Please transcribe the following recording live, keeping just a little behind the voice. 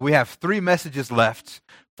We have 3 messages left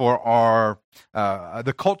for our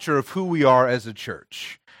the culture of who we are as a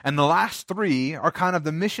church. And the last 3 are kind of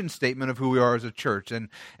the mission statement of who we are as a church. And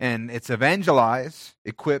it's evangelize,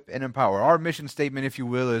 equip, and empower. Our mission statement, if you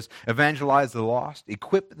will, is evangelize the lost,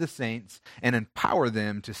 equip the saints, and empower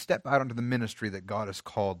them to step out into the ministry that God has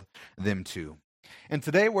called them to. And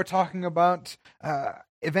today we're talking about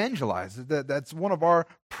evangelize. That's one of our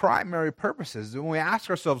primary purposes. When we ask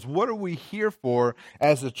ourselves, what are we here for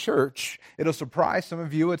as a church? It'll surprise some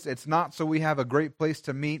of you. It's not so we have a great place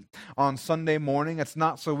to meet on Sunday morning. It's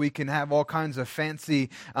not so we can have all kinds of fancy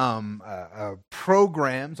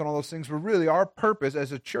programs and all those things. But really, our purpose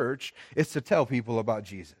as a church is to tell people about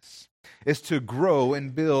Jesus. It's to grow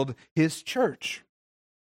and build His church.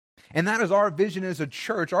 And that is our vision as a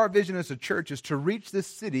church. Our vision as a church is to reach this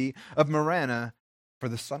city of Marana for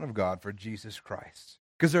the Son of God, for Jesus Christ.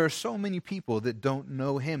 Because there are so many people that don't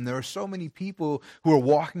know Him. There are so many people who are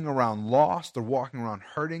walking around lost. They're walking around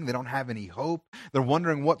hurting. They don't have any hope. They're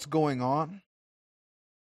wondering what's going on.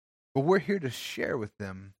 But we're here to share with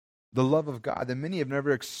them the love of God that many have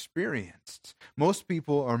never experienced. Most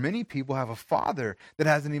people, or many people, have a father that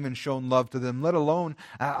hasn't even shown love to them, let alone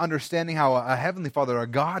understanding how a heavenly Father, a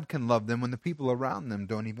God, can love them when the people around them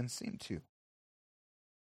don't even seem to.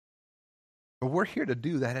 But we're here to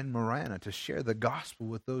do that in Marana, to share the gospel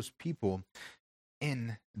with those people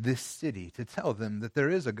in this city, to tell them that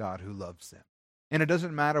there is a God who loves them. And it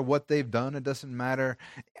doesn't matter what they've done. It doesn't matter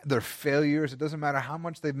their failures. It doesn't matter how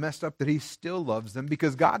much they've messed up, that He still loves them,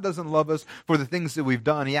 because God doesn't love us for the things that we've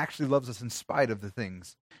done. He actually loves us in spite of the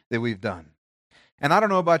things that we've done. And I don't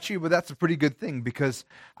know about you, but that's a pretty good thing, because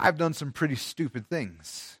I've done some pretty stupid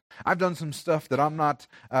things. I've done some stuff that I'm not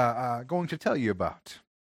going to tell you about.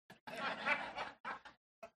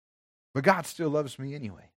 But God still loves me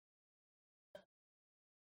anyway.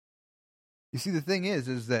 You see, the thing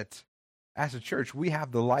is that as a church, we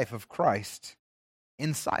have the life of Christ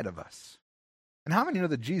inside of us. And how many know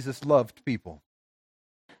that Jesus loved people?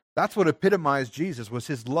 That's what epitomized Jesus, was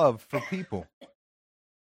His love for people.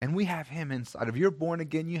 And we have Him inside of you. You're born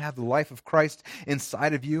again. You have the life of Christ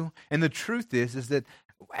inside of you. And the truth is that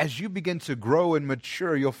as you begin to grow and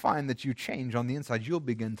mature, you'll find that you change on the inside. You'll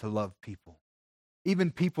begin to love people.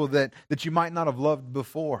 Even people that you might not have loved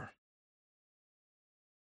before.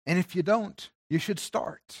 And if you don't, you should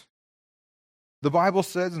start. The Bible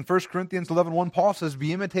says in 1 Corinthians 11:1, Paul says,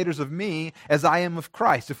 be imitators of me as I am of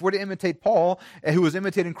Christ. If we're to imitate Paul, who was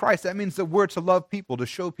imitating Christ, that means that we're to love people, to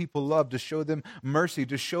show people love, to show them mercy,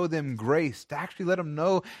 to show them grace, to actually let them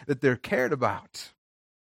know that they're cared about.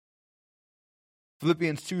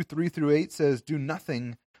 Philippians 2:3-8 says, do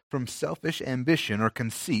nothing from selfish ambition or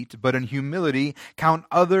conceit, but in humility count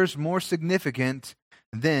others more significant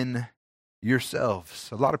than yourselves.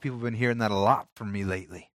 A lot of people have been hearing that a lot from me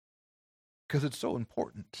lately, because it's so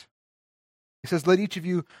important. He says, let each of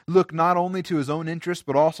you look not only to his own interest,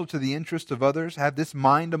 but also to the interest of others. Have this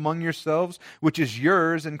mind among yourselves, which is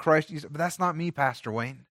yours in Christ Jesus. But that's not me, Pastor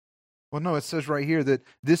Wayne. Well, no, it says right here that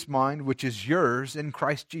this mind, which is yours in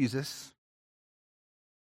Christ Jesus,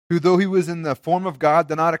 who though He was in the form of God,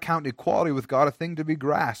 did not account equality with God a thing to be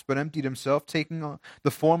grasped, but emptied Himself, taking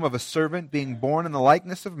the form of a servant, being born in the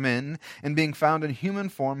likeness of men, and being found in human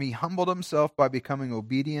form, He humbled Himself by becoming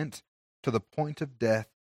obedient to the point of death,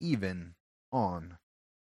 even on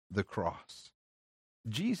the cross.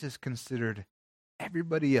 Jesus considered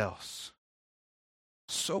everybody else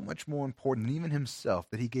so much more important than even Himself,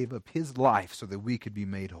 that He gave up His life so that we could be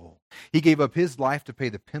made whole. He gave up His life to pay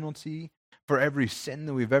the penalty for every sin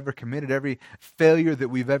that we've ever committed, every failure that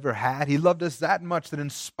we've ever had. He loved us that much that in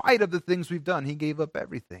spite of the things we've done, He gave up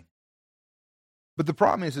everything. But the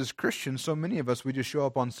problem is, as Christians, so many of us, we just show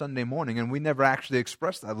up on Sunday morning and we never actually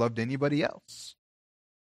express that love to anybody else.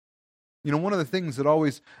 You know, one of the things that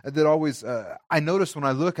always I notice when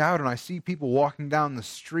I look out and I see people walking down the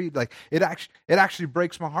street, like it actually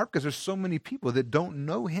breaks my heart, because there's so many people that don't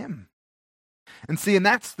know Him. And see, and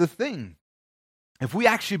that's the thing. If we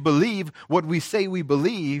actually believe what we say we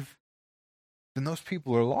believe, then those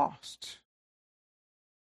people are lost.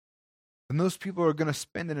 And those people are going to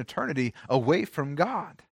spend an eternity away from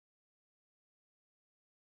God.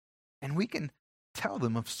 And we can tell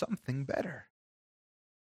them of something better.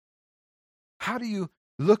 How do you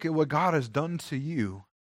look at what God has done to you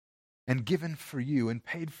and given for you and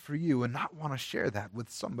paid for you and not want to share that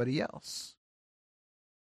with somebody else?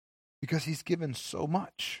 Because He's given so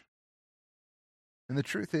much. And the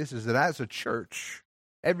truth is that as a church,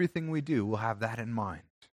 everything we do will have that in mind.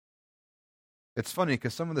 It's funny,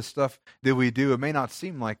 because some of the stuff that we do, it may not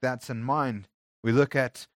seem like that's in mind. We look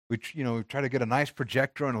at we try to get a nice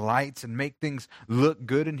projector and lights and make things look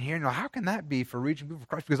good in here. How can that be for reaching people for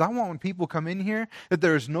Christ? Because I want when people come in here that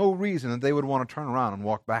there is no reason that they would want to turn around and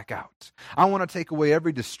walk back out. I want to take away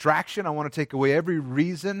every distraction. I want to take away every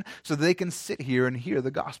reason so they can sit here and hear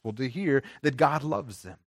the gospel, to hear that God loves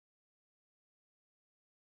them.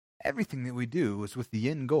 Everything that we do is with the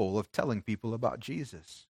end goal of telling people about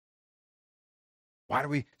Jesus. Why do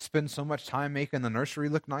we spend so much time making the nursery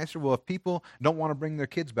look nicer? Well, if people don't want to bring their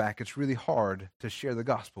kids back, it's really hard to share the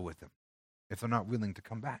gospel with them if they're not willing to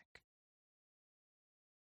come back.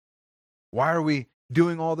 Why are we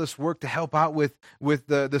doing all this work to help out with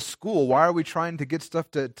the school? Why are we trying to get stuff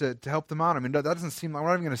to help them out? I mean, that doesn't seem like we're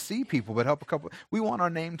not even going to see people, but help a couple. We want our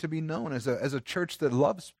name to be known as a church that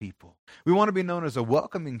loves people. We want to be known as a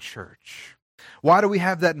welcoming church. Why do we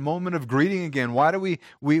have that moment of greeting again? Why do we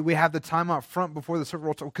have the time out front before the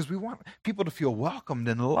server? Because we want people to feel welcomed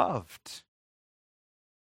and loved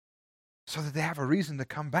so that they have a reason to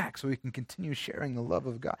come back so we can continue sharing the love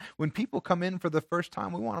of God. When people come in for the first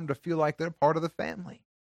time, we want them to feel like they're part of the family.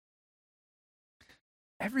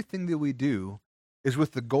 Everything that we do is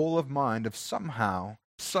with the goal of mind of somehow,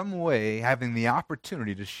 some way, having the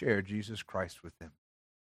opportunity to share Jesus Christ with them.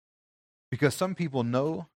 Because some people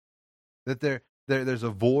know that there's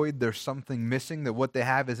a void, there's something missing, that what they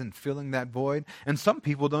have isn't filling that void, and some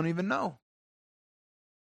people don't even know.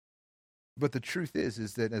 But the truth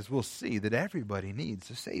is that, as we'll see, that everybody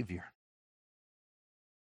needs a Savior.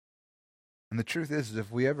 And the truth is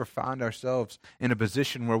if we ever find ourselves in a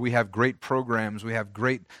position where we have great programs, we have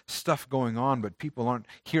great stuff going on, but people aren't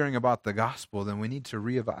hearing about the gospel, then we need to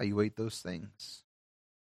reevaluate those things.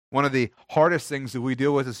 One of the hardest things that we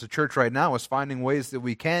deal with as a church right now is finding ways that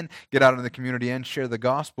we can get out in the community and share the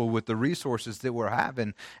gospel with the resources that we're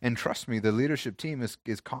having. And trust me, the leadership team is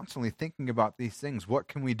constantly thinking about these things. What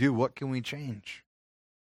can we do? What can we change?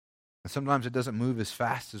 And sometimes it doesn't move as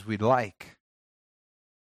fast as we'd like.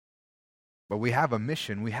 But we have a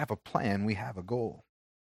mission, we have a plan, we have a goal.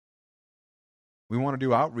 We want to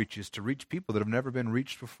do outreaches to reach people that have never been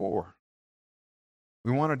reached before.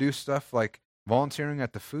 We want to do stuff like volunteering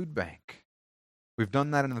at the food bank. We've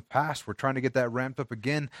done that in the past. We're trying to get that ramped up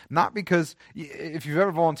again. Not because if you've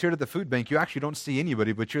ever volunteered at the food bank, you actually don't see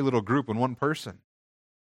anybody but your little group and one person.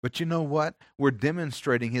 But you know what? We're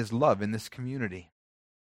demonstrating His love in this community.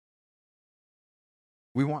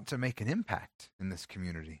 We want to make an impact in this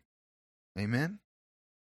community. Amen?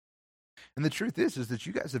 And the truth is that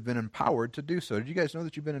you guys have been empowered to do so. Did you guys know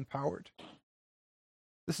that you've been empowered?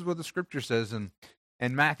 This is what the scripture says in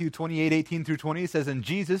Matthew 28:18-20. It says, "And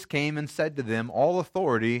Jesus came and said to them, All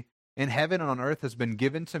authority in heaven and on earth has been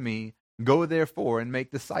given to me. Go therefore and make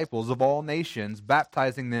disciples of all nations,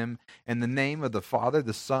 baptizing them in the name of the Father,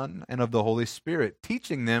 the Son, and of the Holy Spirit,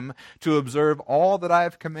 teaching them to observe all that I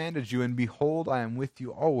have commanded you. And behold, I am with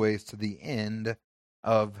you always to the end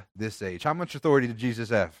of this age." How much authority did Jesus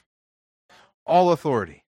have? All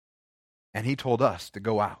authority. And He told us to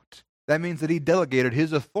go out. That means that He delegated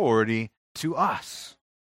His authority to us.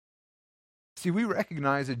 See, we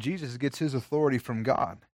recognize that Jesus gets His authority from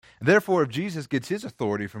God. Therefore, if Jesus gets His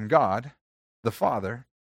authority from God, the Father,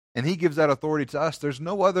 and He gives that authority to us, there's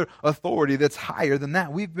no other authority that's higher than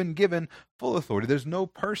that. We've been given full authority. There's no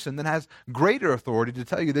person that has greater authority to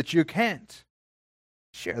tell you that you can't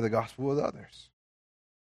share the gospel with others.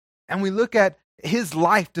 And we look at His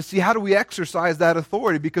life to see how do we exercise that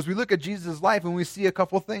authority, because we look at Jesus' life and we see a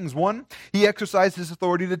couple things. One, He exercised His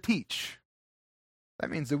authority to teach. That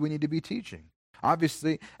means that we need to be teaching.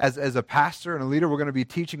 Obviously, as a pastor and a leader, we're going to be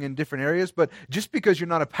teaching in different areas, but just because you're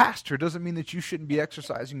not a pastor doesn't mean that you shouldn't be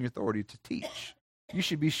exercising your authority to teach. You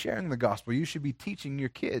should be sharing the gospel. You should be teaching your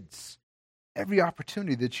kids every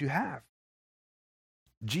opportunity that you have.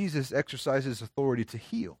 Jesus exercises authority to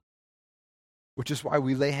heal, which is why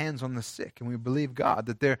we lay hands on the sick and we believe God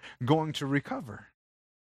that they're going to recover.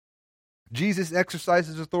 Jesus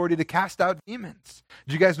exercises authority to cast out demons.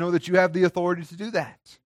 Do you guys know that you have the authority to do that?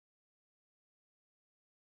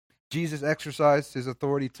 Jesus exercised His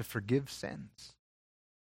authority to forgive sins.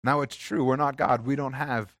 Now it's true, we're not God. We don't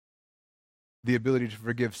have the ability to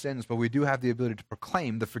forgive sins, but we do have the ability to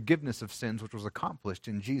proclaim the forgiveness of sins which was accomplished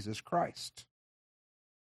in Jesus Christ.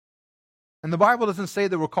 And the Bible doesn't say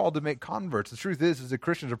that we're called to make converts. The truth is that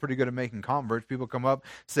Christians are pretty good at making converts. People come up,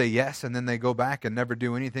 say yes, and then they go back and never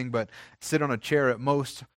do anything but sit on a chair at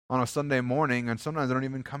most on a Sunday morning, and sometimes they don't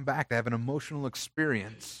even come back. They have an emotional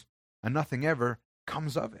experience, and nothing ever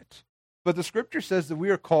comes of it. But the scripture says that we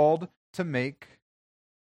are called to make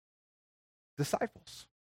disciples.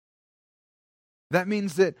 That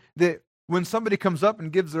means that When somebody comes up and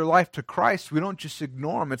gives their life to Christ, we don't just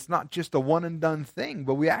ignore them. It's not just a one-and-done thing,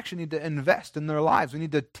 but we actually need to invest in their lives. We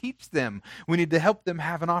need to teach them. We need to help them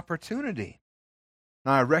have an opportunity.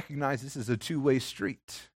 Now, I recognize this is a two-way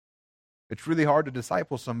street. It's really hard to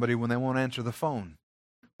disciple somebody when they won't answer the phone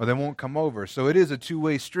or they won't come over. So it is a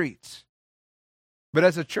two-way street. But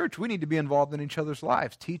as a church, we need to be involved in each other's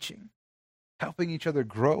lives, teaching, helping each other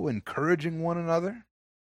grow, encouraging one another.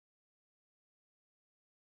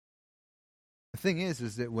 The thing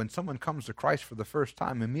is that when someone comes to Christ for the first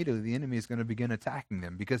time, immediately the enemy is going to begin attacking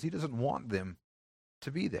them because he doesn't want them to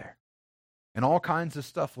be there. And all kinds of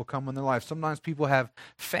stuff will come in their life. Sometimes people have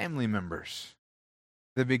family members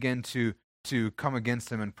that begin to come against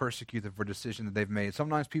them and persecute them for decisions that they've made.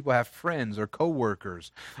 Sometimes people have friends or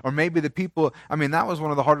coworkers, or maybe the people, that was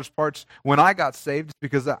one of the hardest parts when I got saved,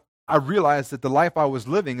 because I realized that the life I was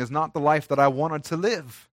living is not the life that I wanted to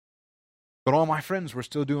live. But all my friends were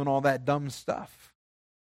still doing all that dumb stuff.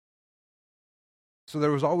 So there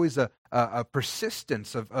was always a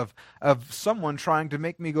persistence of someone trying to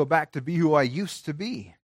make me go back to be who I used to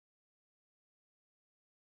be.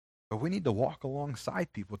 But we need to walk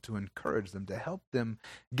alongside people to encourage them, to help them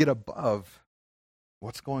get above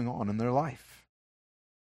what's going on in their life.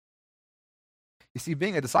 You see,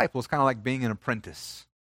 being a disciple is kind of like being an apprentice.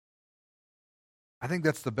 I think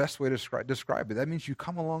that's the best way to describe it. That means you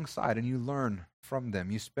come alongside and you learn from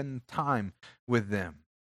them. You spend time with them.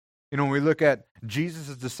 When we look at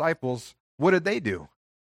Jesus' disciples, what did they do?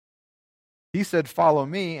 He said, "Follow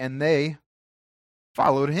me," and they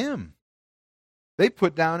followed him. They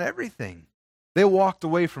put down everything. They walked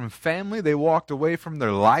away from family. They walked away from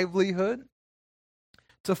their livelihood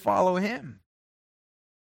to follow him.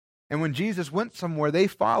 And when Jesus went somewhere, they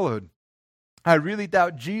followed. I really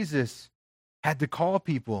doubt Jesus had to call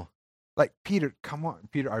people like, "Peter, come on.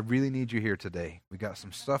 Peter, I really need you here today. We got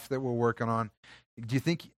some stuff that we're working on. Do you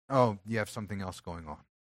think, you have something else going on?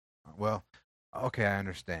 Well, okay, I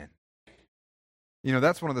understand."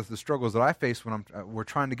 That's one of the struggles that I face when we're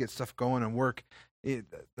trying to get stuff going and work.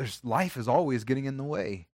 Life is always getting in the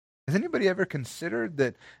way. Has anybody ever considered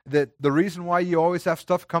that the reason why you always have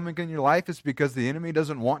stuff coming in your life is because the enemy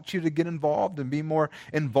doesn't want you to get involved and be more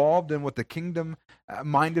involved in what the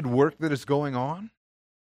kingdom-minded work that is going on?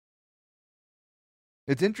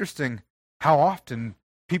 It's interesting how often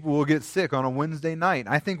people will get sick on a Wednesday night.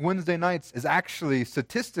 I think Wednesday nights is actually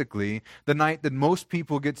statistically the night that most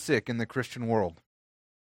people get sick in the Christian world.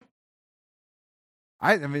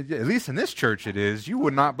 At least in this church it is. You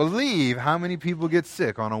would not believe how many people get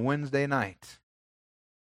sick on a Wednesday night.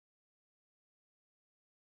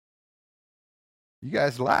 You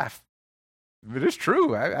guys laugh. But it's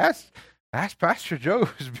true. Ask Pastor Joe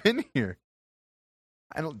who's been here.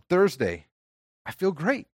 Thursday, I feel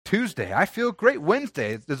great. Tuesday, I feel great.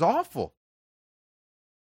 Wednesday, it's awful.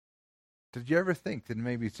 Did you ever think that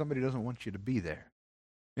maybe somebody doesn't want you to be there?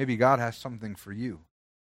 Maybe God has something for you.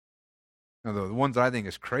 The ones that I think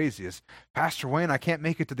is crazy is, "Pastor Wayne, I can't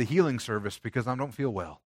make it to the healing service because I don't feel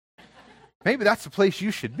well." Maybe that's the place you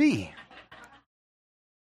should be.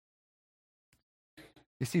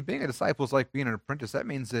 You see, being a disciple is like being an apprentice. That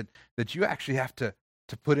means that you actually have to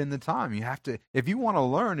put in the time. You have to, if you want to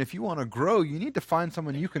learn, if you want to grow, you need to find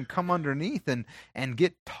someone you can come underneath and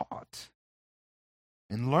get taught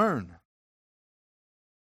and learn.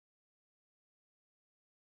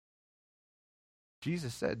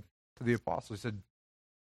 Jesus said to the apostles, he said,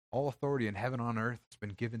 "All authority in heaven and on earth has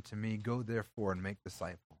been given to me. Go therefore and make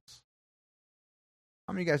disciples."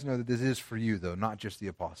 How many of you guys know that this is for you, though, not just the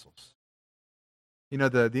apostles?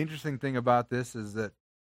 The interesting thing about this is that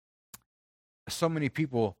so many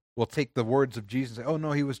people will take the words of Jesus and say, "Oh,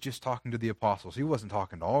 no, he was just talking to the apostles. He wasn't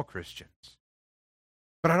talking to all Christians."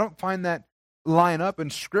 But I don't find that line up in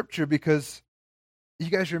Scripture, because you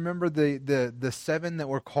guys remember the 7 that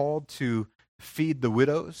were called to feed the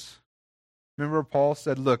widows? Remember Paul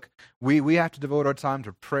said, "Look, we have to devote our time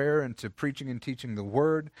to prayer and to preaching and teaching the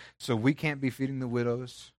word, so we can't be feeding the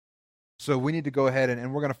widows. So we need to go ahead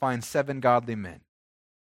and we're going to find 7 godly men."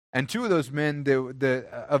 And 2 of those men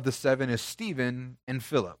of the 7 is Stephen and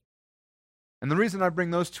Philip. And the reason I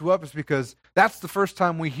bring those 2 up is because that's the first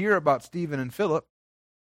time we hear about Stephen and Philip.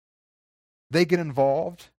 They get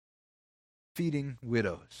involved feeding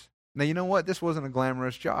widows. Now, you know what? This wasn't a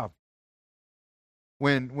glamorous job.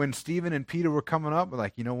 When Stephen and Peter were coming up,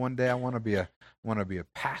 like, one day I want to be a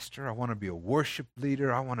pastor. I want to be a worship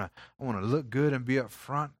leader. I want to look good and be up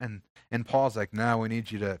front. And Paul's like, "No, we need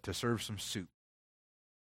you to serve some soup."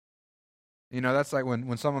 That's like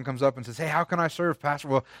when someone comes up and says, "Hey, how can I serve, Pastor?"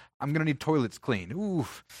 "Well, I'm going to need toilets cleaned." "Ooh,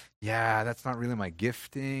 yeah, that's not really my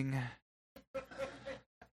gifting."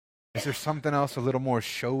 Is there something else a little more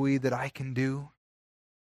showy that I can do?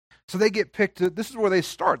 So they get picked. This is where they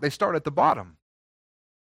start. They start at the bottom.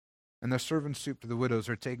 And they're serving soup to the widows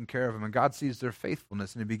who are taking care of them. And God sees their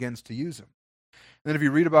faithfulness and he begins to use them. And then if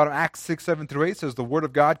you read about it, Acts 6, 7 through 8, it says, the word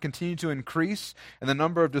of God continued to increase, and the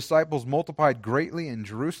number of disciples multiplied greatly in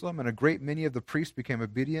Jerusalem, and a great many of the priests became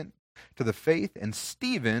obedient to the faith. And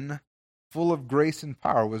Stephen, full of grace and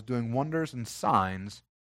power, was doing wonders and signs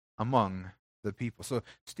among the people. So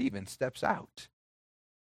Stephen steps out.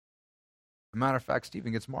 As a matter of fact,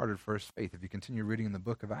 Stephen gets martyred for his faith if you continue reading in the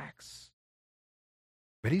book of Acts.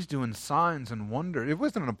 But he's doing signs and wonders. It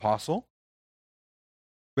wasn't an apostle,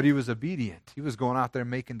 but he was obedient. He was going out there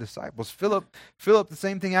making disciples. Philip, the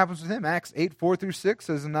same thing happens with him. Acts 8, 4 through 6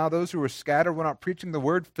 says, and now those who were scattered went out preaching the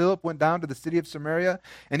word. Philip went down to the city of Samaria,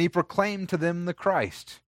 and he proclaimed to them the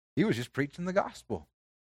Christ. He was just preaching the gospel.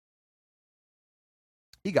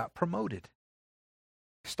 He got promoted.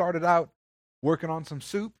 Started out working on some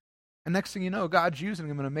soup, and next thing you know, God's using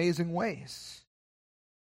him in amazing ways.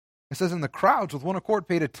 It says, and the crowds with one accord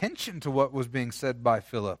paid attention to what was being said by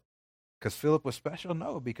Philip. Because Philip was special?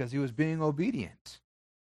 No, because he was being obedient.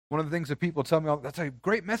 One of the things that people tell me, that's a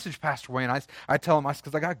great message, Pastor Wayne. I tell them,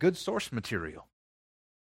 because I got good source material.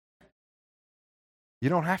 You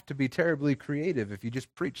don't have to be terribly creative if you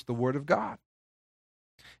just preach the word of God.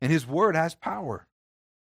 And his word has power.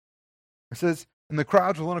 It says, and the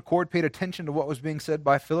crowds with one accord paid attention to what was being said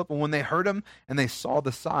by Philip, and when they heard him and they saw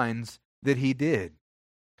the signs that he did.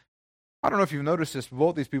 I don't know if you've noticed this, but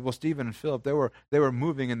both these people, Stephen and Philip, they were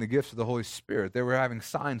moving in the gifts of the Holy Spirit. They were having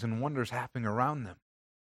signs and wonders happening around them.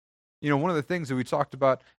 You know, one of the things that we talked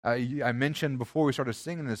about, I mentioned before we started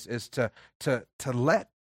singing this, is to let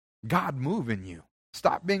God move in you.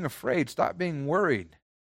 Stop being afraid. Stop being worried.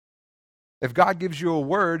 If God gives you a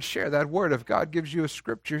word, share that word. If God gives you a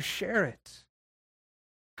scripture, share it.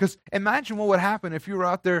 Because imagine what would happen if you were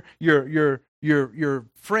out there, your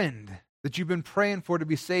friend that you've been praying for to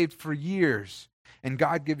be saved for years, and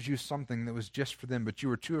God gives you something that was just for them, but you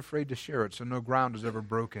were too afraid to share it, so no ground is ever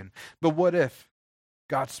broken. But what if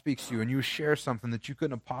God speaks to you and you share something that you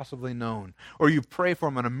couldn't have possibly known, or you pray for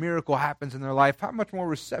them and a miracle happens in their life? How much more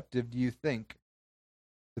receptive do you think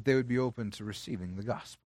that they would be open to receiving the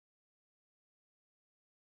gospel?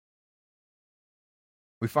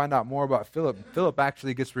 We find out more about Philip. Philip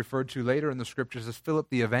actually gets referred to later in the scriptures as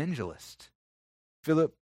Philip the evangelist.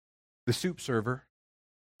 Philip the soup server,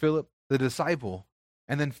 Philip the disciple,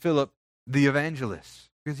 and then Philip the evangelist.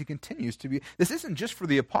 Because he continues to be. This isn't just for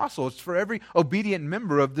the apostle, it's for every obedient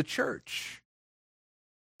member of the church.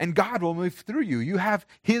 And God will move through you. You have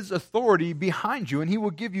his authority behind you, and he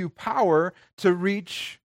will give you power to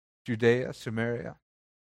reach Judea, Samaria,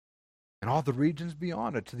 and all the regions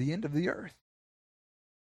beyond it to the end of the earth.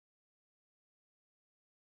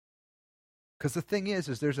 Because the thing is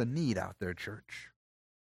there's a need out there, church.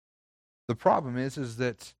 The problem is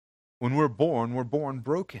that when we're born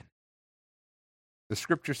broken. The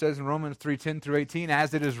scripture says in Romans 3:10 through 18,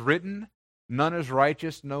 as it is written, none is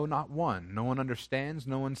righteous, no, not one. No one understands,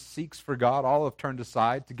 no one seeks for God. All have turned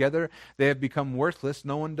aside. Together they have become worthless.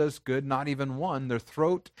 No one does good, not even one. Their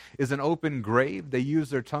throat is an open grave. They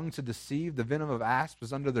use their tongue to deceive. The venom of asps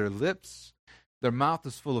is under their lips. Their mouth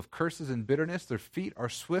is full of curses and bitterness. Their feet are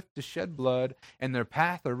swift to shed blood, and their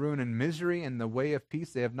path are ruin and misery. And the way of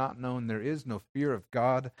peace they have not known. There is no fear of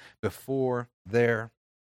God before their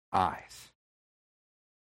eyes.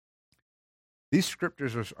 These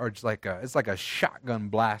scriptures are just like a shotgun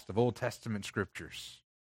blast of Old Testament scriptures.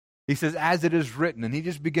 He says, as it is written, and he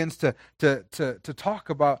just begins to talk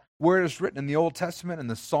about where it is written in the Old Testament and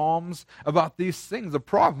the Psalms about these things. The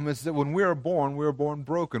problem is that when we are born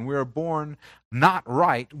broken. We are born not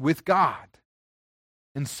right with God.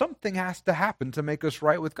 And something has to happen to make us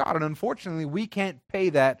right with God. And unfortunately, we can't pay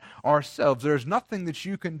that ourselves. There's nothing that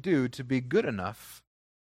you can do to be good enough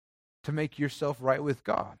to make yourself right with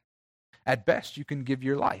God. At best, you can give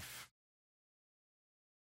your life.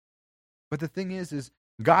 But the thing is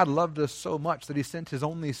God loved us so much that he sent his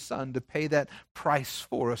only son to pay that price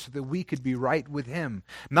for us so that we could be right with him.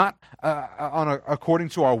 Not according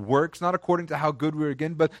to our works, not according to how good we are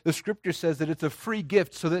again, but the scripture says that it's a free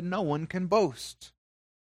gift so that no one can boast.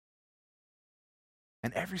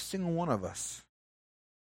 And every single one of us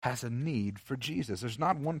has a need for Jesus. There's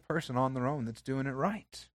not one person on their own that's doing it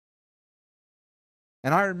right.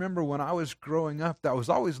 And I remember when I was growing up that I was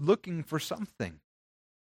always looking for something.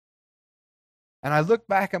 And I look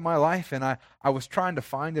back at my life and I was trying to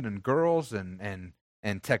find it in girls and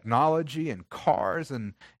and technology and cars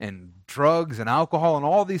and drugs and alcohol and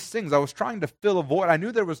all these things. I was trying to fill a void. I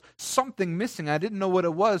knew there was something missing. I didn't know what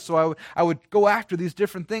it was, so I would go after these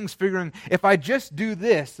different things, figuring if I just do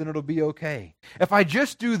this, then it'll be okay. If I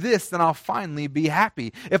just do this, then I'll finally be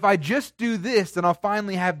happy. If I just do this, then I'll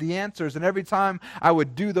finally have the answers. And every time I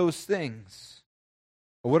would do those things,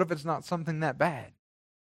 but what if it's not something that bad?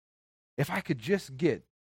 If I could just get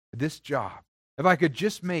this job, if I could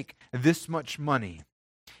just make this much money,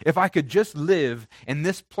 if I could just live in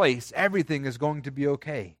this place, everything is going to be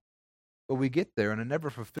okay. But we get there and it never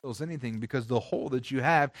fulfills anything because the hole that you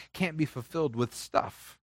have can't be fulfilled with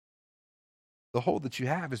stuff. The hole that you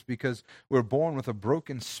have is because we're born with a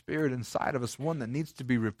broken spirit inside of us, one that needs to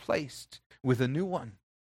be replaced with a new one.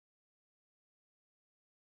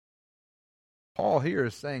 Paul here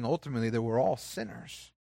is saying ultimately that we're all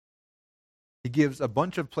sinners. He gives a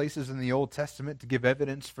bunch of places in the Old Testament to give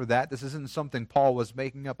evidence for that. This isn't something Paul was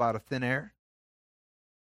making up out of thin air.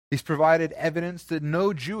 He's provided evidence that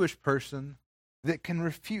no Jewish person that can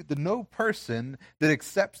refute, that no person that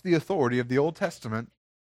accepts the authority of the Old Testament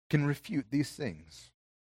can refute these things.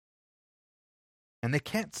 And they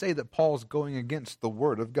can't say that Paul's going against the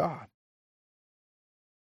Word of God.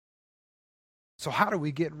 So how do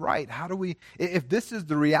we get right? If this is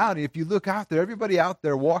the reality, if you look out there, everybody out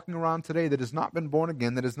there walking around today that has not been born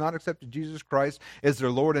again, that has not accepted Jesus Christ as their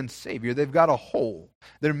Lord and Savior, they've got a hole.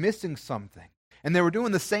 They're missing something. And they were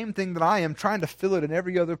doing the same thing that I am, trying to fill it in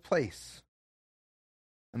every other place.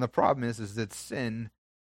 And the problem is that sin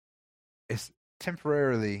is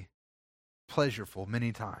temporarily pleasurable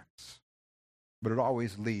many times. But it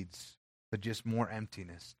always leads to just more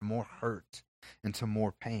emptiness, to more hurt, and to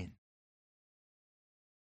more pain.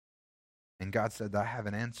 And God said, I have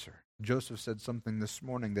an answer. Joseph said something this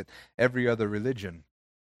morning that every other religion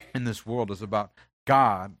in this world is about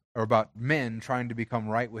God, or about men trying to become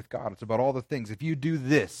right with God. It's about all the things. If you do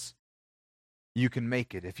this, you can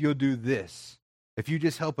make it. If you'll do this, if you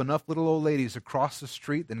just help enough little old ladies across the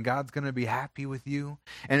street, then God's going to be happy with you.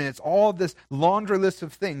 And it's all this laundry list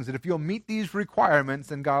of things that if you'll meet these requirements,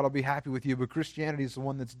 then God will be happy with you. But Christianity is the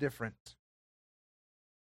one that's different.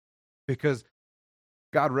 Because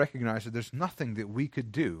God recognized that there's nothing that we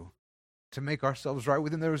could do to make ourselves right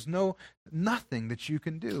with Him. There is nothing that you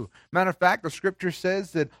can do. Matter of fact, the Scripture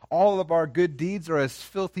says that all of our good deeds are as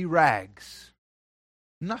filthy rags.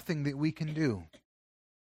 Nothing that we can do.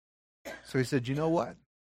 So He said, you know what?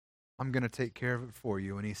 I'm going to take care of it for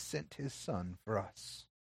you. And He sent His Son for us.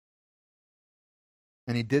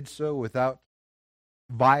 And He did so without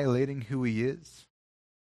violating who He is.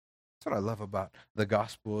 That's what I love about the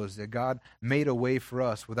gospel, is that God made a way for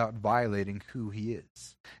us without violating who He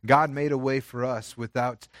is. God made a way for us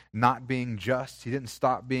without not being just. He didn't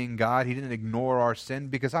stop being God. He didn't ignore our sin,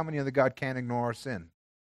 because how many other God can ignore our sin?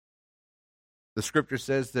 The Scripture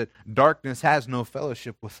says that darkness has no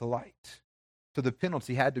fellowship with the light. So the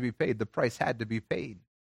penalty had to be paid. The price had to be paid.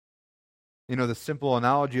 You know, the simple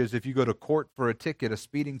analogy is if you go to court for a ticket, a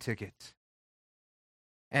speeding ticket,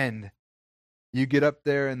 and you get up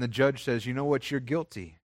there and the judge says, you know what, you're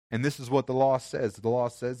guilty. And this is what the law says. The law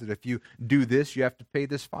says that if you do this, you have to pay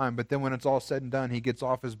this fine. But then when it's all said and done, he gets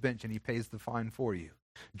off his bench and he pays the fine for you.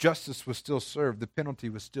 Justice was still served. The penalty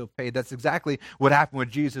was still paid. That's exactly what happened with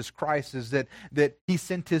Jesus Christ, is that He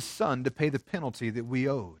sent His Son to pay the penalty that we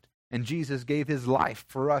owed. And Jesus gave His life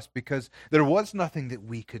for us because there was nothing that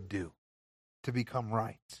we could do to become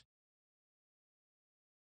right.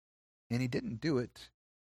 And He didn't do it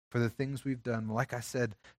for the things we've done. Like I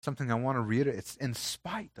said, something I want to reiterate, it's in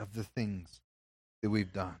spite of the things that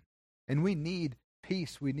we've done. And we need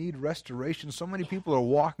peace. We need restoration. So many people are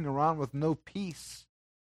walking around with no peace.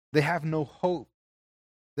 They have no hope.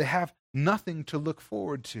 They have nothing to look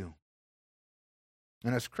forward to.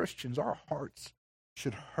 And as Christians, our hearts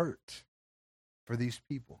should hurt for these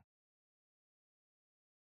people,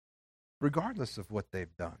 regardless of what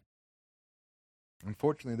they've done.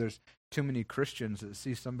 Unfortunately, there's too many Christians that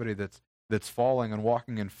see somebody that's falling and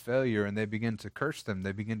walking in failure, and they begin to curse them.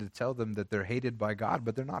 They begin to tell them that they're hated by God,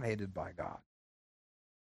 but they're not hated by God.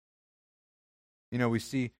 You know, we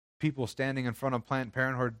see people standing in front of Planned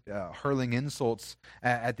Parenthood hurling insults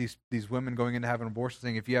at these women going in to have an abortion,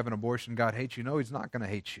 saying, if you have an abortion, God hates you. No, He's not going to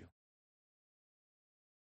hate you.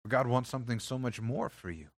 But God wants something so much more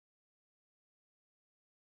for you.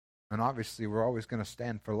 And obviously, we're always going to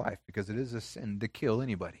stand for life, because it is a sin to kill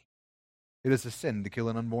anybody. It is a sin to kill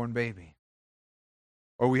an unborn baby.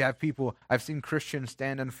 Or we have people, I've seen Christians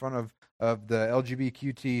stand in front of the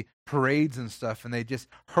LGBTQ parades and stuff, and they just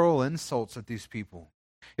hurl insults at these people.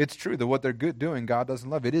 It's true that what they're doing, God doesn't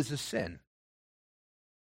love. It is a sin.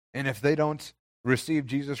 And if they don't receive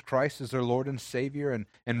Jesus Christ as their Lord and Savior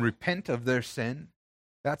and repent of their sin.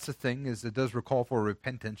 That's the thing, is it does recall for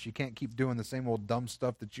repentance. You can't keep doing the same old dumb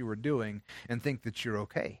stuff that you were doing and think that you're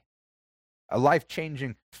okay. A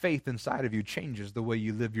life-changing faith inside of you changes the way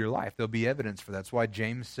you live your life. There'll be evidence for that. That's why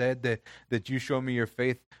James said that you show me your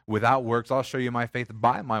faith without works, I'll show you my faith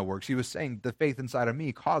by my works. He was saying the faith inside of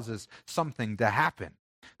me causes something to happen.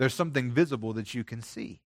 There's something visible that you can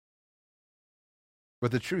see.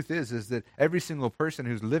 But the truth is that every single person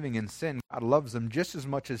who's living in sin, God loves them just as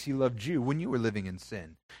much as He loved you when you were living in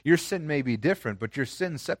sin. Your sin may be different, but your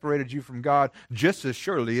sin separated you from God just as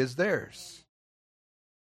surely as theirs.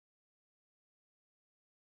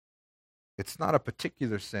 It's not a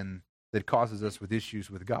particular sin that causes us with issues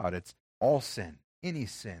with God. It's all sin, any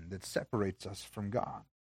sin that separates us from God.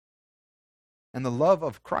 And the love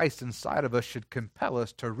of Christ inside of us should compel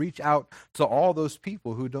us to reach out to all those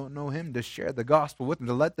people who don't know Him, to share the gospel with them,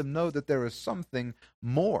 to let them know that there is something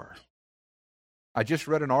more. I just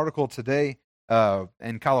read an article today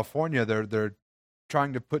in California. They're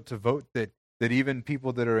trying to put to vote that even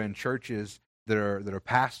people that are in churches that are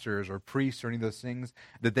pastors or priests or any of those things,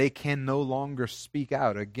 that they can no longer speak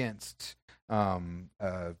out against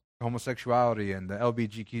homosexuality and the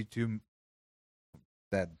LGBTQ,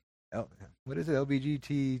 what is it,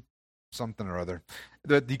 LGBT something or other.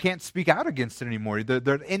 You can't speak out against it anymore.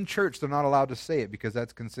 They're in church, they're not allowed to say it because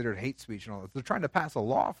that's considered hate speech and all that. They're trying to pass a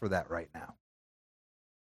law for that right now.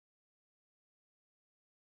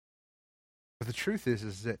 But the truth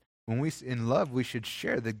is that when we in love, we should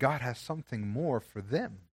share that God has something more for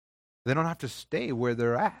them. They don't have to stay where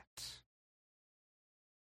they're at.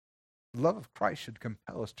 The love of Christ should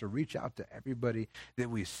compel us to reach out to everybody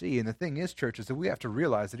that we see. And the thing is, church, is that we have to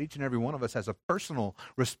realize that each and every one of us has a personal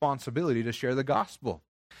responsibility to share the gospel.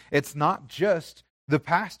 It's not just the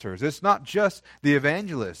pastors. It's not just the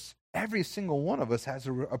evangelists. Every single one of us has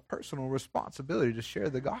a personal responsibility to share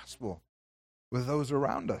the gospel with those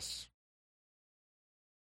around us.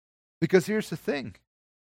 Because here's the thing,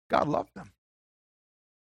 God loved them.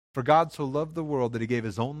 For God so loved the world that He gave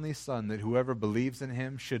His only Son, that whoever believes in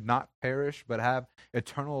Him should not perish but have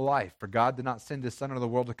eternal life. For God did not send His Son into the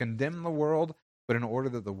world to condemn the world, but in order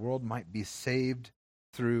that the world might be saved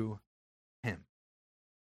through Him.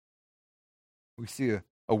 We see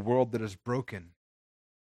a world that is broken.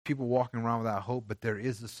 People walking around without hope, but there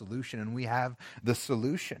is a solution, and we have the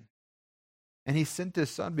solution. And He sent His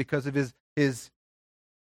Son because of His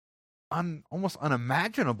almost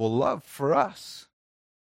unimaginable love for us.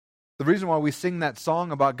 The reason why we sing that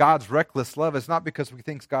song about God's reckless love is not because we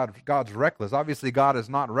think God's reckless. Obviously, God is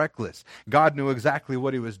not reckless. God knew exactly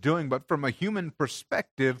what He was doing, but from a human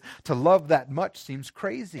perspective, to love that much seems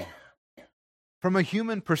crazy. From a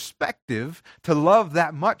human perspective, to love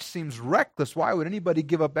that much seems reckless. Why would anybody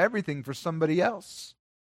give up everything for somebody else?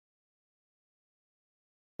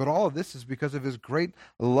 But all of this is because of His great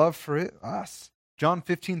love for us. John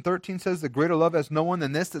 15:13 says, the greater love has no one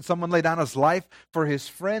than this, that someone lay down his life for his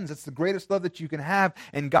friends. It's the greatest love that you can have,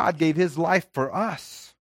 and God gave His life for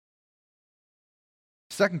us.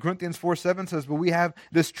 2 Corinthians 4:7 says, but we have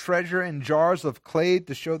this treasure in jars of clay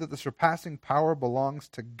to show that the surpassing power belongs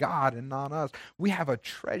to God and not us. We have a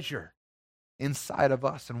treasure inside of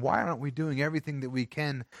us, and why aren't we doing everything that we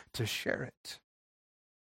can to share it?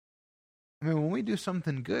 I mean, when we do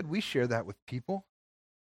something good, we share that with people.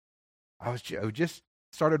 I just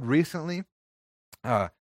started recently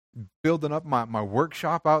building up my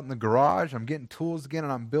workshop out in the garage. I'm getting tools again,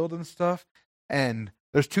 and I'm building stuff. And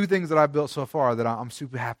there's two things that I built so far that I'm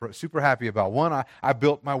super happy about. One, I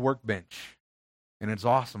built my workbench, and it's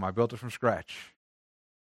awesome. I built it from scratch.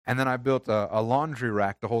 And then I built a laundry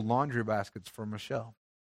rack to hold laundry baskets for Michelle.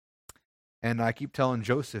 And I keep telling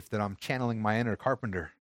Joseph that I'm channeling my inner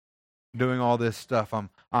carpenter, doing all this stuff.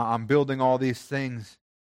 I'm building all these things.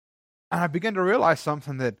 And I began to realize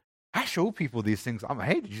something, that I show people these things. I'm like,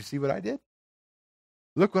 hey, did you see what I did?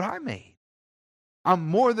 Look what I made. I'm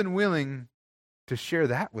more than willing to share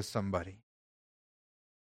that with somebody.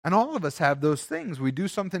 And all of us have those things. We do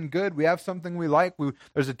something good. We have something we like.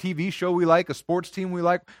 There's a TV show we like, a sports team we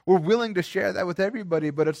like. We're willing to share that with everybody,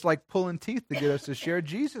 but it's like pulling teeth to get us to share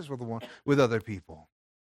Jesus with other people.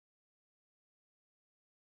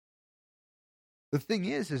 The thing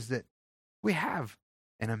is that we have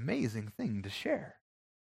an amazing thing to share.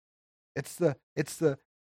 It's the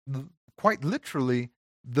quite literally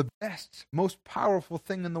the best, most powerful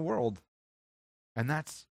thing in the world. And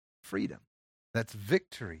that's freedom. That's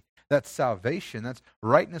victory. That's salvation. That's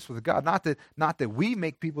rightness with God. Not that we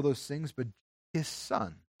make people those things, but His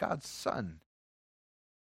Son, God's Son,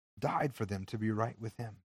 died for them to be right with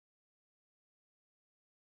Him.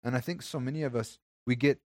 And I think so many of us,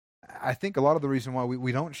 I think a lot of the reason why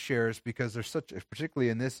we don't share is because there's particularly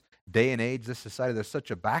in this day and age, this society, there's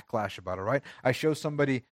such a backlash about it, right? I show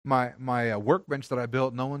somebody my workbench that I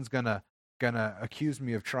built, no one's gonna accuse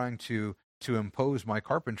me of trying to impose my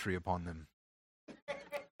carpentry upon them.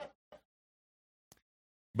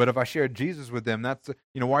 But if I shared Jesus with them, that's,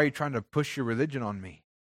 why are you trying to push your religion on me?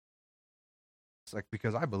 It's like,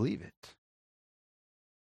 because I believe it.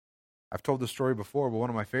 I've told this story before, but one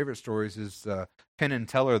of my favorite stories is Penn and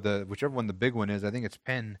Teller, whichever one the big one is. I think it's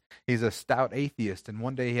Penn. He's a stout atheist, and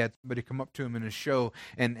one day he had somebody come up to him in his show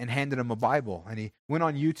and handed him a Bible. And he went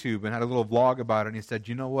on YouTube and had a little vlog about it, and he said,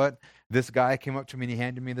 you know what? This guy came up to me and he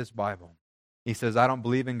handed me this Bible. He says, I don't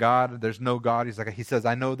believe in God. There's no God. He says,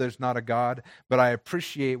 I know there's not a God, but I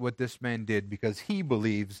appreciate what this man did because he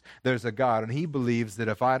believes there's a God, and he believes that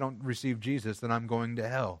if I don't receive Jesus, then I'm going to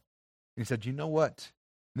hell. And he said, you know what?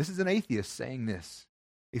 This is an atheist saying this.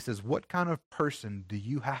 He says, what kind of person do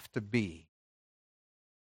you have to be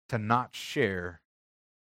to not share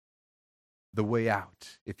the way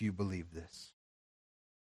out if you believe this?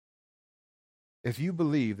 If you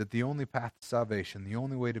believe that the only path to salvation, the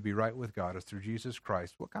only way to be right with God is through Jesus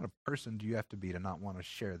Christ, what kind of person do you have to be to not want to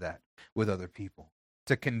share that with other people?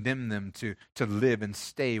 To condemn them to live and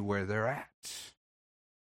stay where they're at?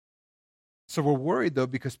 So we're worried, though,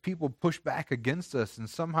 because people push back against us, and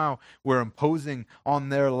somehow we're imposing on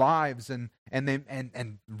their lives, and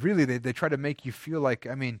really they try to make you feel like,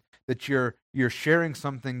 that you're sharing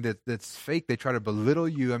something that's fake. They try to belittle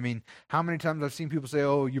you. How many times I've seen people say,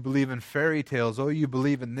 "Oh, you believe in fairy tales. Oh, you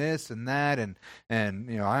believe in this and that, and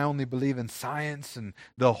I only believe in science and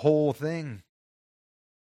the whole thing."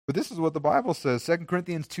 But this is what the Bible says. 2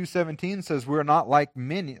 Corinthians 2:17 says, we are not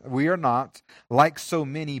like so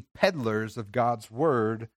many peddlers of God's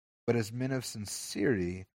word, but as men of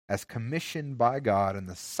sincerity, as commissioned by God in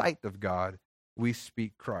the sight of God, we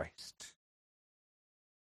speak Christ.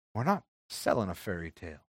 We're not selling a fairy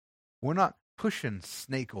tale. We're not pushing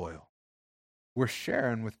snake oil. We're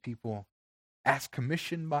sharing with people as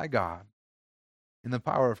commissioned by God in the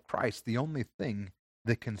power of Christ, the only thing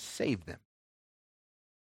that can save them.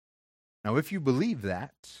 Now, if you believe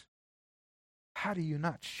that, how do you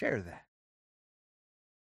not share that?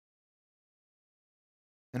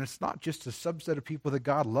 And it's not just a subset of people that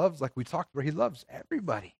God loves, like we talked about. He loves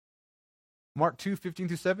everybody. Mark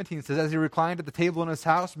 2:15-17 says, as he reclined at the table in his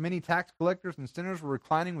house, many tax collectors and sinners were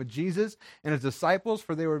reclining with Jesus and his disciples,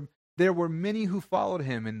 for there were many who followed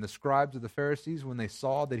him. And the scribes of the Pharisees, when they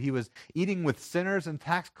saw that he was eating with sinners and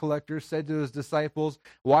tax collectors, said to his disciples,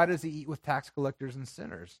 why does he eat with tax collectors and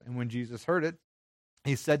sinners? And when Jesus heard it,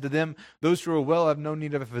 he said to them, those who are well have no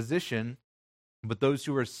need of a physician, but those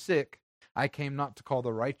who are sick, I came not to call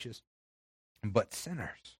the righteous, but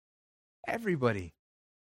sinners. Everybody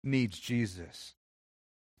needs Jesus.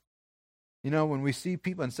 When we see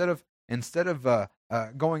people, instead of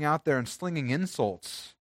going out there and slinging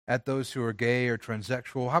insults at those who are gay or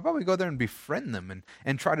transsexual, how about we go there and befriend them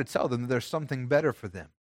and try to tell them that there's something better for them?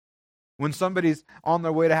 When somebody's on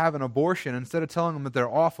their way to have an abortion, instead of telling them that they're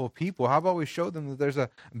awful people, how about we show them that there's a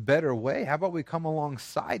better way? How about we come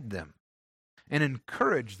alongside them and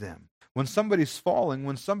encourage them? When somebody's falling,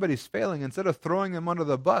 when somebody's failing, instead of throwing them under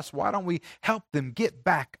the bus, why don't we help them get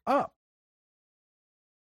back up?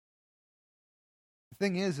 The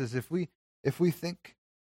thing is if we think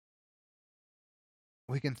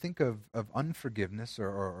we can think of unforgiveness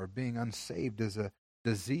or being unsaved as a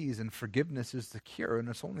disease, and forgiveness is the cure, and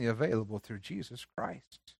it's only available through Jesus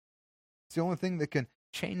Christ. It's the only thing that can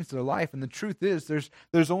change their life. And the truth is,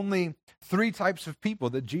 there's only 3 types of people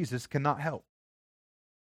that Jesus cannot help.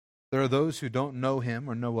 There are those who don't know him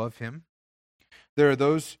or know of him. There are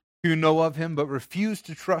those who know of him but refuse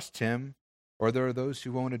to trust him, or there are those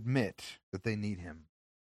who won't admit that they need him.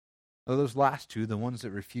 Now, those last 2, the ones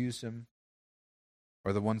that refuse him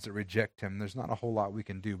or the ones that reject him, there's not a whole lot we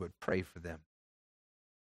can do but pray for them.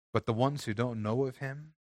 But the ones who don't know of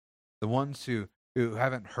him, the ones who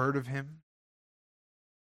haven't heard of him,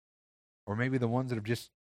 or maybe the ones that have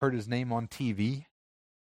just heard his name on TV,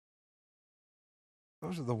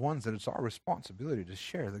 those are the ones that it's our responsibility to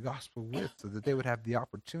share the gospel with, so that they would have the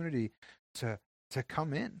opportunity to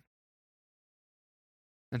come in.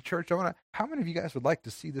 And church, how many of you guys would like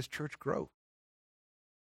to see this church grow?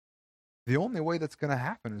 The only way that's going to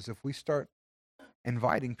happen is if we start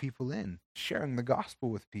inviting people in, sharing the gospel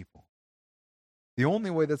with people. The only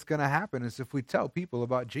way that's going to happen is if we tell people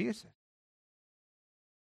about Jesus.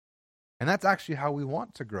 And that's actually how we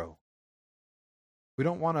want to grow. We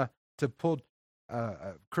don't want to pull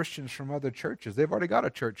Christians from other churches. They've already got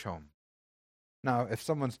a church home. Now, if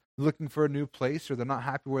someone's looking for a new place or they're not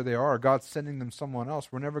happy where they are or God's sending them someone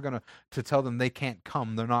else, we're never going to tell them they can't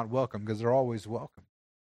come, they're not welcome, because they're always welcome.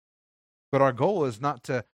 But our goal is not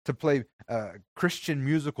to play Christian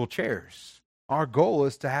musical chairs. Our goal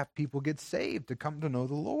is to have people get saved, to come to know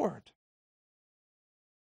the Lord.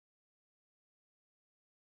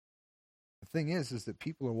 The thing is that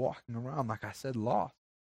people are walking around, like I said, lost.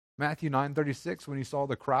 Matthew 9:36, when he saw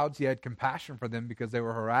the crowds, he had compassion for them because they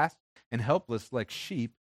were harassed and helpless like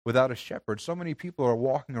sheep without a shepherd. So many people are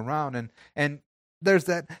walking around, and there's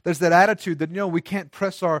that attitude that, we can't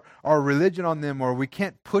press our religion on them, or we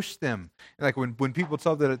can't push them. Like when people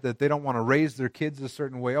tell that they don't want to raise their kids a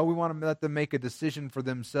certain way, we want to let them make a decision for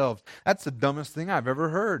themselves. That's the dumbest thing I've ever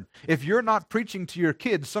heard. If you're not preaching to your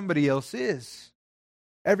kids, somebody else is.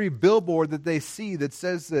 Every billboard that they see that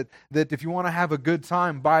says that if you want to have a good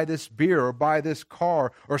time, buy this beer or buy this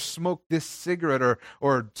car or smoke this cigarette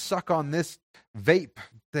or suck on this vape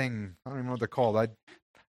thing. I don't even know what they're called.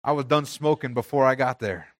 I was done smoking before I got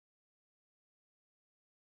there.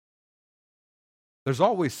 There's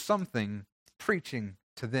always something preaching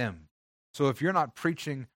to them. So if you're not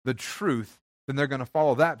preaching the truth, then they're going to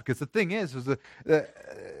follow that. Because the thing is that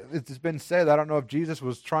it's been said, I don't know if Jesus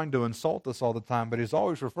was trying to insult us all the time, but he's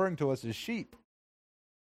always referring to us as sheep.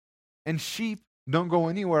 And sheep don't go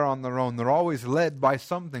anywhere on their own. They're always led by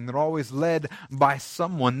something. They're always led by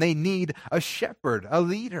someone. They need a shepherd, a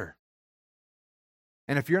leader.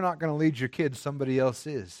 And if you're not going to lead your kids, somebody else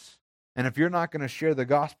is. And if you're not going to share the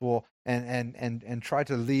gospel and try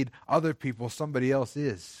to lead other people, somebody else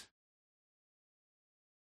is.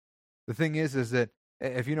 The thing is that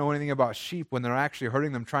if you know anything about sheep, when they're actually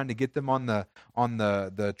hurting them, trying to get them on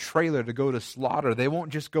the trailer to go to slaughter, they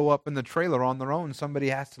won't just go up in the trailer on their own. Somebody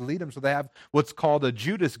has to lead them. So they have what's called a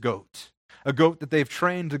Judas goat, a goat that they've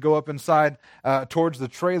trained to go up inside towards the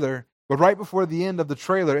trailer. But right before the end of the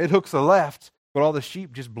trailer, it hooks a left, but all the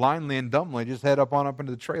sheep just blindly and dumbly just head up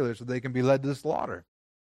into the trailer so they can be led to the slaughter.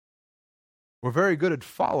 We're very good at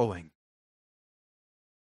following.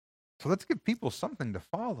 So let's give people something to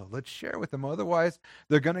follow. Let's share with them. Otherwise,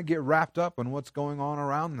 they're going to get wrapped up in what's going on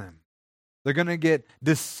around them. They're going to get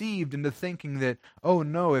deceived into thinking that, oh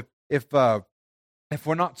no, if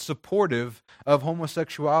we're not supportive of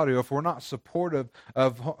homosexuality, or if we're not supportive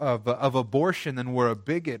of abortion, then we're a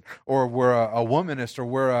bigot, or we're a womanist, or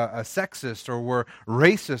we're a sexist, or we're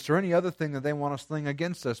racist, or any other thing that they want to sling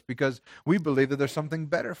against us, because we believe that there's something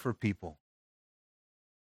better for people.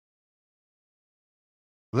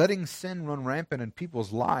 Letting sin run rampant in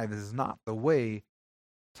people's lives is not the way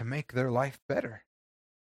to make their life better.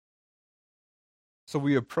 So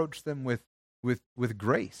we approach them with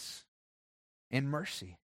grace and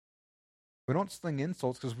mercy. We don't sling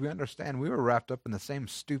insults because we understand we were wrapped up in the same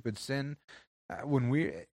stupid sin when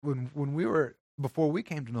we were before we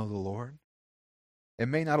came to know the Lord. It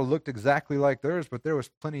may not have looked exactly like theirs, but there was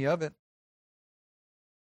plenty of it.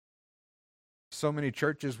 So many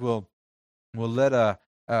churches won't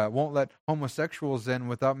let homosexuals in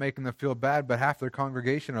without making them feel bad, but half their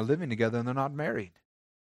congregation are living together and they're not married.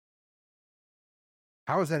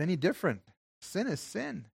 How is that any different? Sin is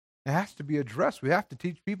sin. It has to be addressed. We have to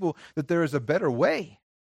teach people that there is a better way.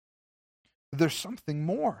 There's something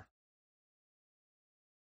more.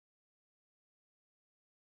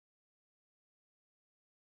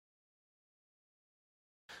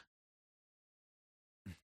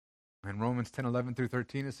 In Romans 10:11 through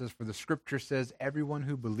 13, it says, "For the scripture says, everyone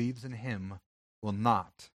who believes in him will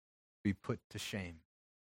not be put to shame.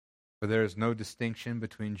 For there is no distinction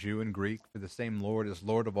between Jew and Greek, for the same Lord is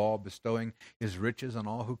Lord of all, bestowing his riches on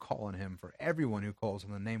all who call on him. For everyone who calls on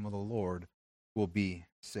the name of the Lord will be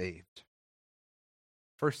saved."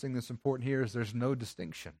 First thing that's important here is there's no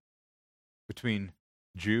distinction between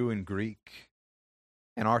Jew and Greek.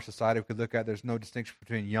 In our society, we could look at, there's no distinction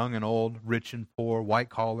between young and old, rich and poor, white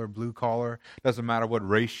collar, blue collar. Doesn't matter what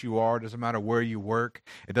race you are. Doesn't matter where you work.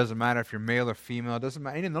 It doesn't matter if you're male or female. It doesn't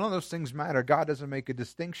matter. None of those things matter. God doesn't make a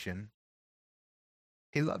distinction.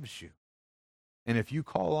 He loves you. And if you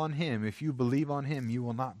call on him, if you believe on him, you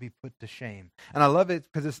will not be put to shame. And I love it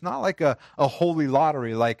because it's not like a holy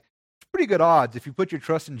lottery. Like, it's pretty good odds if you put your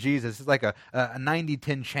trust in Jesus. It's like a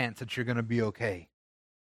 90-10 chance that you're going to be okay.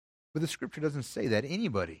 But the scripture doesn't say that.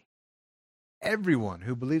 Anybody, everyone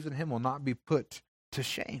who believes in him will not be put to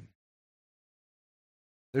shame.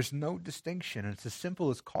 There's no distinction. It's as simple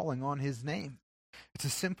as calling on his name. It's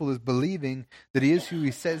as simple as believing that he is who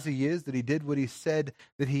he says he is, that he did what he said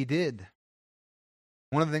that he did.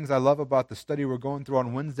 One of the things I love about the study we're going through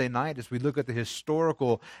on Wednesday night is we look at the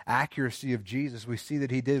historical accuracy of Jesus. We see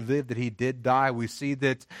that he did live, that he did die. We see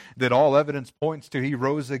that all evidence points to he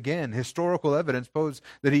rose again. Historical evidence points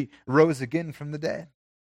that he rose again from the dead.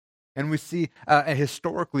 And we see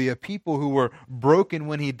historically a people who were broken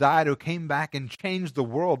when he died, who came back and changed the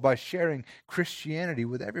world by sharing Christianity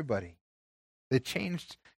with everybody. They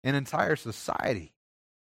changed an entire society.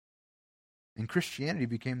 And Christianity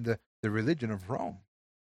became the religion of Rome.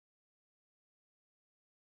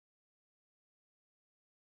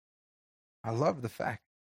 I love the fact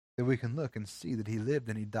that we can look and see that he lived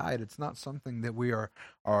and he died. It's not something that we are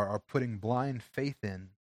putting blind faith in.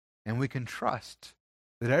 And we can trust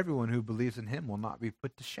that everyone who believes in him will not be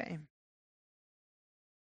put to shame.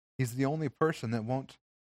 He's the only person that won't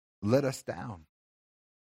let us down.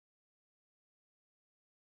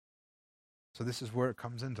 So this is where it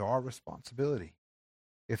comes into our responsibility.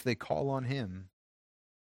 If they call on him,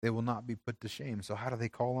 they will not be put to shame. So how do they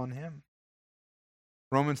call on him?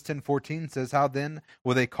 Romans 10:14 says, "How then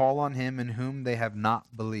will they call on him in whom they have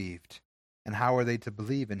not believed? And how are they to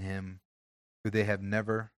believe in him who they have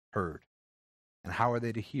never heard? And how are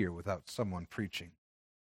they to hear without someone preaching?"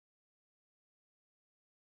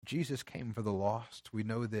 Jesus came for the lost. We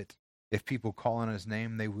know that if people call on his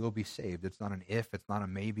name, they will be saved. It's not an if, it's not a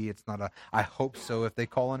maybe, it's not a I hope so. If they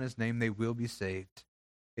call on his name, they will be saved.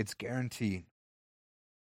 It's guaranteed.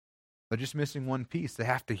 They're just missing one piece. They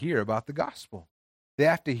have to hear about the gospel. They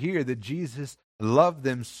have to hear that Jesus loved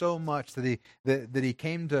them so much that he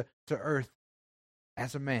came to earth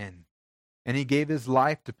as a man. And he gave his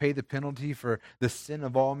life to pay the penalty for the sin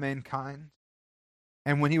of all mankind.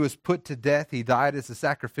 And when he was put to death, he died as a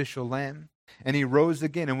sacrificial lamb. And he rose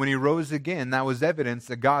again. And when he rose again, that was evidence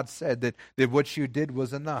that God said that what you did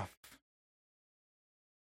was enough.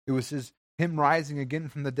 It was him rising again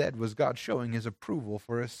from the dead was God showing his approval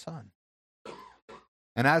for his son.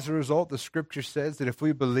 And as a result, the scripture says that if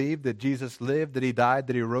we believe that Jesus lived, that he died,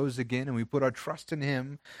 that he rose again, and we put our trust in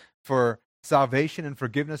him for salvation and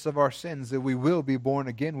forgiveness of our sins, that we will be born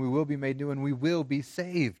again, we will be made new, and we will be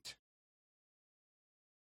saved.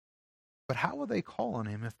 But how will they call on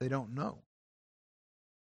him if they don't know?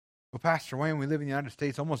 Well, Pastor Wayne, we live in the United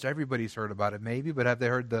States. Almost everybody's heard about it, maybe, but have they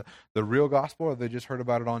heard the real gospel, or have they just heard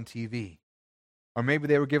about it on TV? Or maybe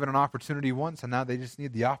they were given an opportunity once, and now they just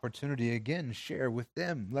need the opportunity again. Share with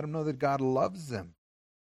them. Let them know that God loves them.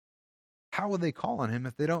 How will they call on him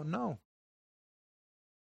if they don't know?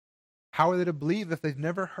 How are they to believe if they've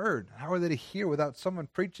never heard? How are they to hear without someone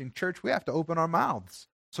preaching? Church, we have to open our mouths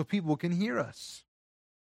so people can hear us.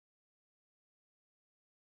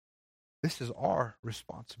 This is our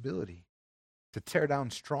responsibility, to tear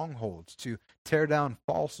down strongholds, to tear down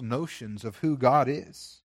false notions of who God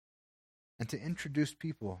is, and to introduce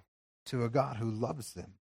people to a God who loves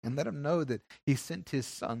them, and let them know that he sent his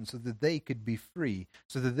son so that they could be free,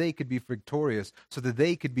 so that they could be victorious, so that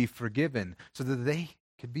they could be forgiven, so that they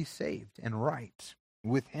could be saved and right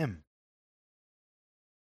with him.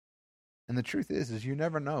 And the truth is you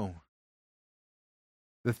never know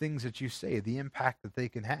the things that you say, the impact that they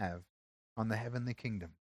can have on the heavenly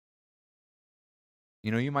kingdom.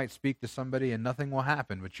 You know, you might speak to somebody and nothing will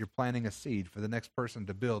happen, but you're planting a seed for the next person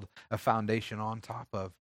to build a foundation on top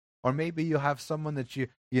of. Or maybe you'll have someone that you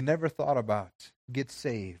never thought about get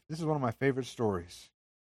saved. This is one of my favorite stories.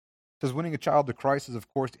 It says, winning a child to Christ is, of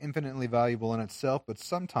course, infinitely valuable in itself, but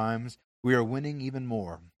sometimes we are winning even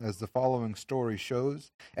more. As the following story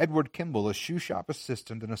shows, Edward Kimball, a shoe shop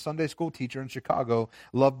assistant and a Sunday school teacher in Chicago,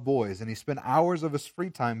 loved boys, and he spent hours of his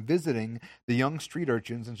free time visiting the young street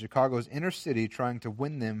urchins in Chicago's inner city trying to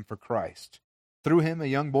win them for Christ. Through him, a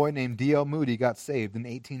young boy named D.L. Moody got saved in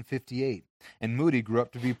 1858, and Moody grew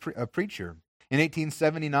up to be a preacher. In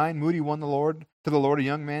 1879, Moody won to the Lord a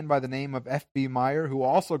young man by the name of F.B. Meyer, who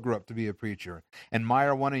also grew up to be a preacher. And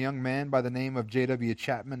Meyer won a young man by the name of J.W.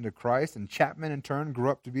 Chapman to Christ, and Chapman in turn grew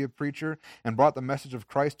up to be a preacher and brought the message of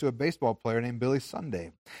Christ to a baseball player named Billy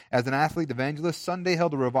Sunday. As an athlete evangelist, Sunday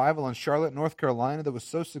held a revival in Charlotte, North Carolina that was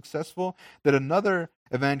so successful that another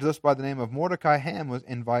evangelist by the name of Mordecai Ham was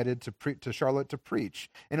invited to Charlotte to preach.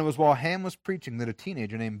 And it was while Ham was preaching that a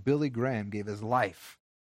teenager named Billy Graham gave his life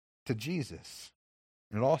to Jesus.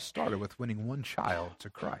 And it all started with winning one child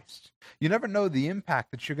to Christ. You never know the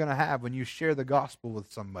impact that you're going to have when you share the gospel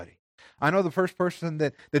with somebody. I know the first person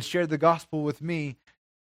that shared the gospel with me,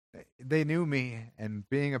 they knew me, and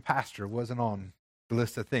being a pastor wasn't on the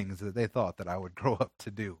list of things that they thought that I would grow up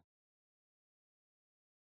to do.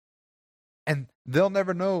 And they'll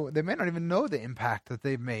never know, they may not even know the impact that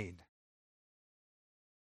they've made.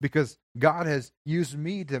 because God has used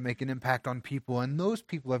me to make an impact on people, and those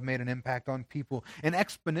people have made an impact on people. And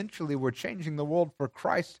exponentially, we're changing the world for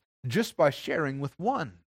Christ just by sharing with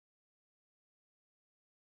one.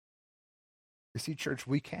 You see, church,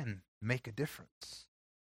 we can make a difference.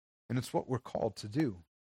 And it's what we're called to do.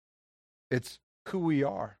 It's who we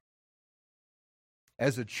are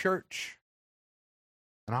as a church.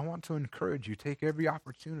 And I want to encourage you, take every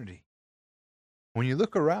opportunity. When you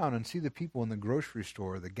look around and see the people in the grocery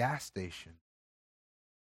store, the gas station,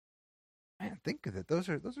 man, think of it. Those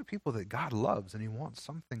are people that God loves and He wants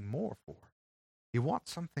something more for. He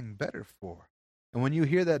wants something better for. And when you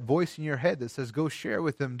hear that voice in your head that says, go share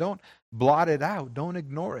with them, don't blot it out. Don't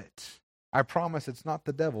ignore it. I promise it's not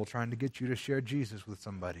the devil trying to get you to share Jesus with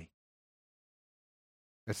somebody.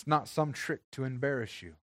 It's not some trick to embarrass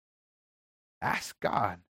you. Ask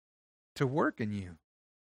God to work in you.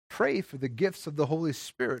 Pray for the gifts of the Holy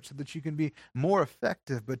Spirit so that you can be more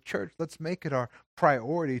effective. But church, let's make it our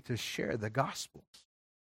priority to share the Gospels.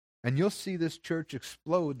 And you'll see this church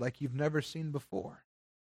explode like you've never seen before.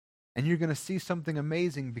 And you're going to see something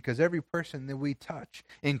amazing because every person that we touch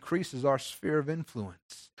increases our sphere of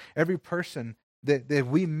influence. Every person that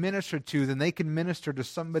we minister to, then they can minister to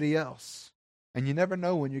somebody else. And you never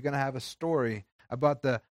know when you're going to have a story about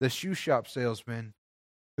the shoe shop salesman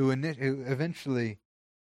who eventually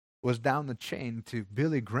was down the chain to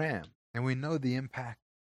Billy Graham. And we know the impact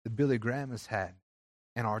that Billy Graham has had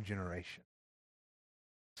in our generation.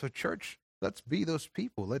 So church, let's be those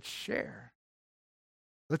people. Let's share.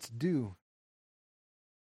 Let's do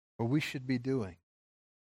what we should be doing.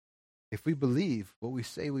 If we believe what we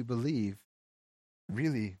say we believe,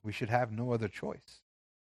 really, we should have no other choice.